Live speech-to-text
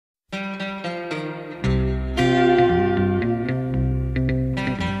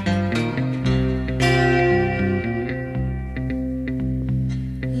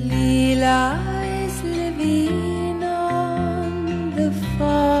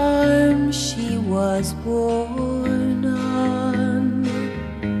was born on.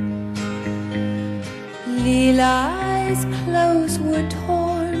 Levi's clothes were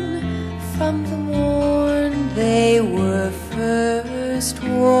torn from the morn they were first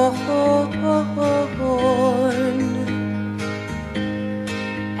worn,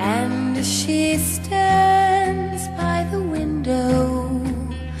 and she stands by the window,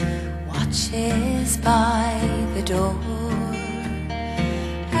 watches by the door,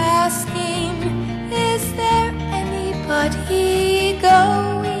 asking, is there anybody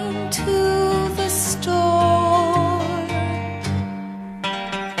going to the store?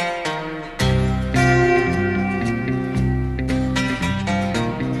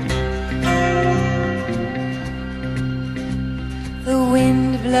 The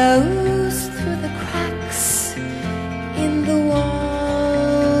wind blows through the cracks in the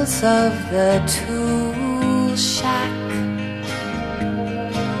walls of the tool shack.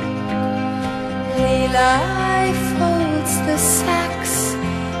 Levi folds the sacks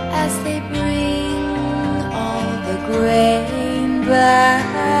as they bring all the grain back,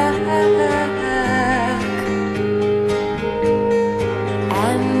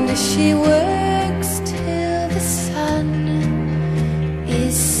 and she works till the sun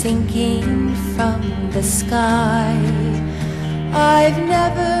is sinking from the sky. I've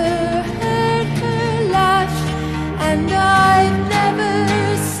never heard her laugh, and I've never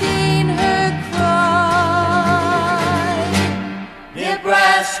seen her cry.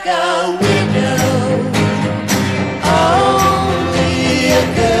 Nebraska widow, only a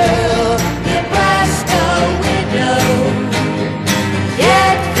girl. Nebraska widow,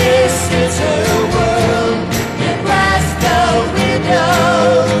 yet this is her world. Nebraska widow,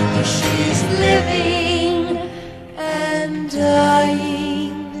 she's living and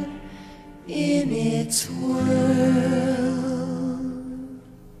dying in its world.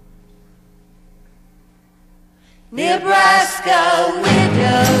 Nebraska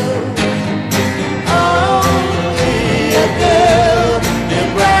widow, only a girl.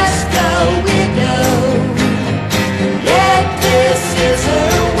 Nebraska widow, yet this is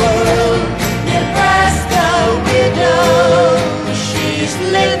her world. Nebraska widow, she's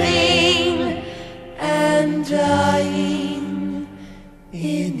living and dying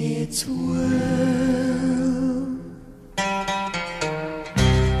in its world.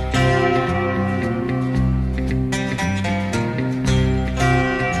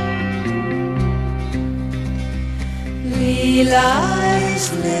 Eli's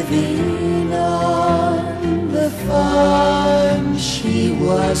living on the farm she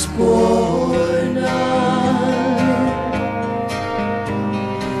was born on.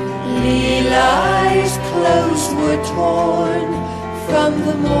 Eli's clothes were torn from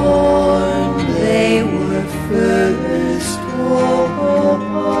the morn they were first worn,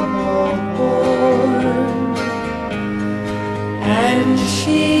 and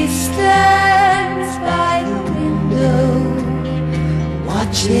she stands by the window,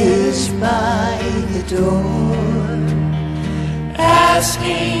 watches by the door,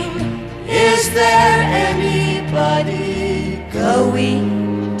 asking, is there anybody going